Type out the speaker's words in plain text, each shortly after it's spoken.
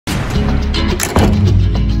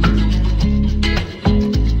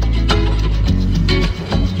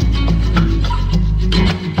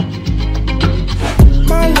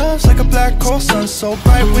hole sun, so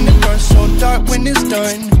bright when it burns, so dark when it's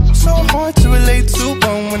done. So hard to relate to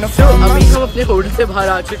one when I found अभी हम अपने hotel से बाहर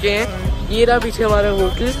आ चुके हैं। ये रहा पीछे हमारा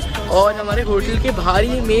होटल और हमारे होटल के बाहर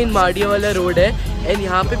ही मेन मार्डिया वाला रोड है। एंड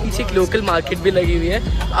यहाँ पे पीछे एक लोकल मार्केट भी लगी हुई है।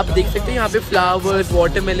 आप देख सकते हैं यहाँ पे फ्लावर्स,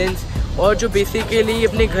 वाटरमेलन्स और जो बेसिकली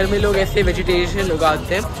अपने घर में लोग ऐसे वेजिटेशन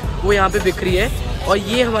उगाते हैं वो यहाँ पे बिक रही है। और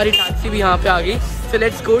ये हमारी टैक्सी भी यहाँ पे आ गई। So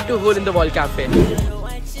let's go to whole in the wall cafe.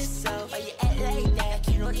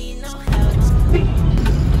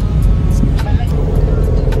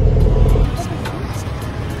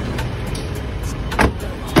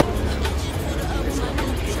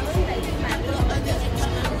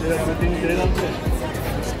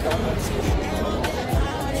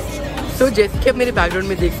 तो जैसे कि आप मेरे बैकग्राउंड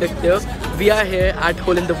में देख सकते हो, we are here at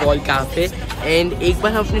whole in the wall cafe. And एक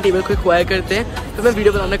बार हम अपने टेबल को एक्वायर करते हैं तो मैं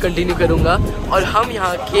वीडियो बनाना कंटिन्यू करूँगा और हम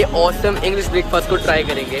यहाँ के ऑसम इंग्लिश ब्रेकफास्ट को ट्राई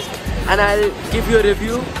करेंगे। And I will give you a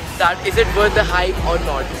review that is it worth the hype और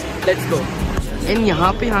नॉट। Let's go. एंड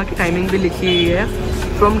यहाँ की टाइमिंग भी लिखी हुई है,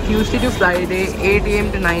 from Tuesday to Friday 8 AM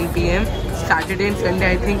to 9 PM। Saturday and Sunday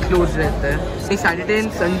I think close रहता है। नहीं, सैटरडे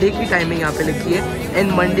एंड संडे की टाइमिंग यहाँ पे लिखी है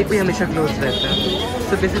एंड मंडे को हमेशा क्लोज रहता है।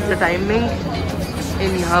 So this is the timing.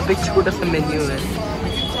 And यहाँ पे छोटा सा मेन्यू है।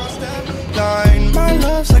 My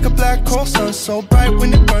love's like a black hole sun, so bright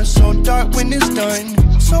when it burns, so dark when it's done.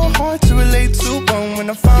 So hard to relate to one when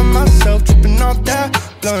I find myself tripping off that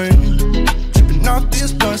blunt, tripping off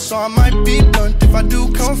this blunt. So I might be blunt if I do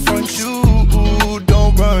confront you.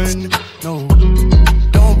 Don't run, no,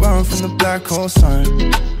 don't run from the black hole sun.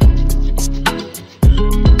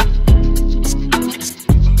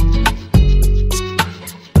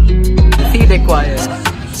 Seat acquired.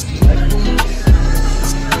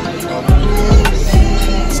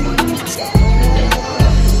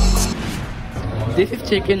 This is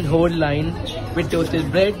chicken whole line with toasted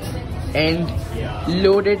bread and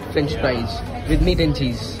loaded French fries with meat and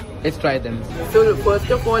cheese. Let's try them. So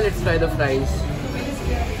first of all, let's try the fries.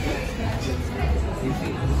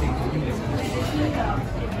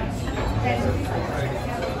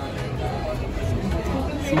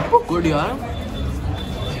 Super good, yaar.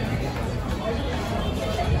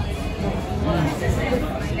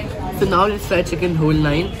 So now let's try chicken whole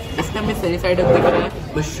line. इसमें हमें sunny side up दिख रहा है,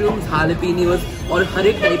 mushrooms, हालेपिनियोस और हर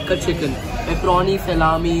एक type का chicken, pepperoni,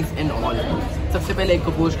 salamis and all. सबसे पहले एक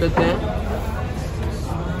को पोस्ट करते हैं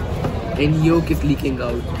and yoke is leaking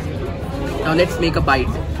out. Now let's make a bite.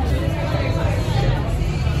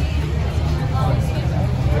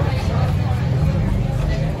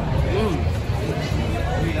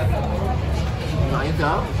 Nice.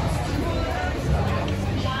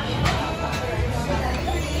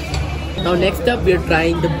 Now next up we are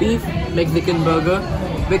trying the beef Mexican burger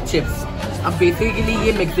with chips. अब बेसिकली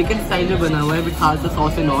ये Mexican style में बना हुआ है with salsa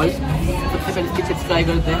sauce and oil. सबसे पहले इसकी chips try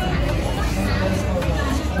करते हैं।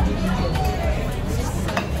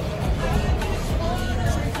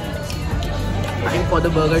 Time for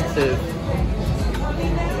the burger itself.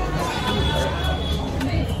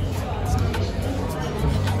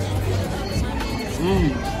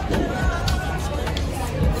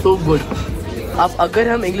 So good. अब अगर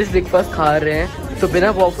हम इंग्लिश ब्रेकफास्ट खा रहे हैं तो बिना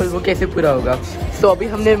वॉफल वो कैसे पूरा होगा। सो अभी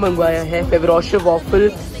हमने मंगवाया है फेवरोशो waffle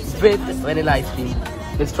with vanilla ice cream.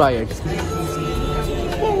 Let's try it.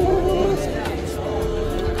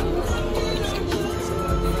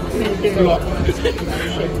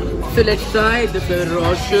 So let's try the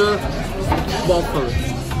फेवरोशो waffle.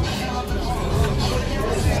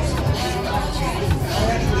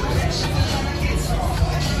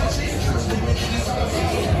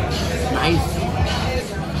 Nice.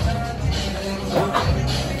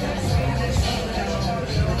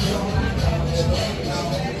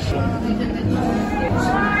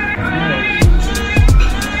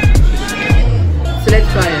 Let's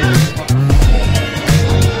try it.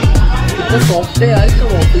 कितना सॉफ्ट है यार इसका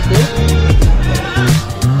वॉफल तो।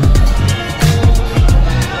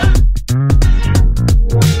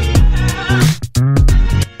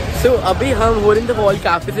 So अभी हम whole in the wall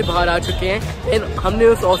cafe से बाहर आ चुके हैं एंड हमने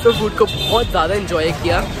उस ऑसम फूड को बहुत ज़्यादा एंजॉय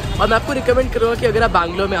किया। और मैं आपको रिकमेंड करूँगा कि अगर आप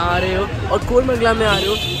बैंगलोर में आ रहे हो और कोरमंगला में आ रहे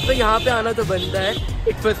हो तो यहाँ पे आना तो बनता है।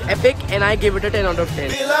 It was epic and I give it a 10 out of 10.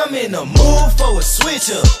 I'm in the mood for a switch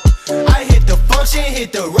up. I hit the function,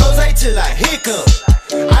 hit the rose till I hiccup.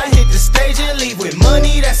 I hit the stage and leave with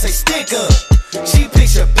money that's a stick up. She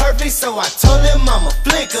picture perfect, so I told him I'm a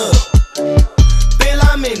flick up. Bill,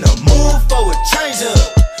 I'm in the mood for a change up.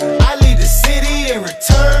 I leave the city and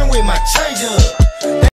return with my change up.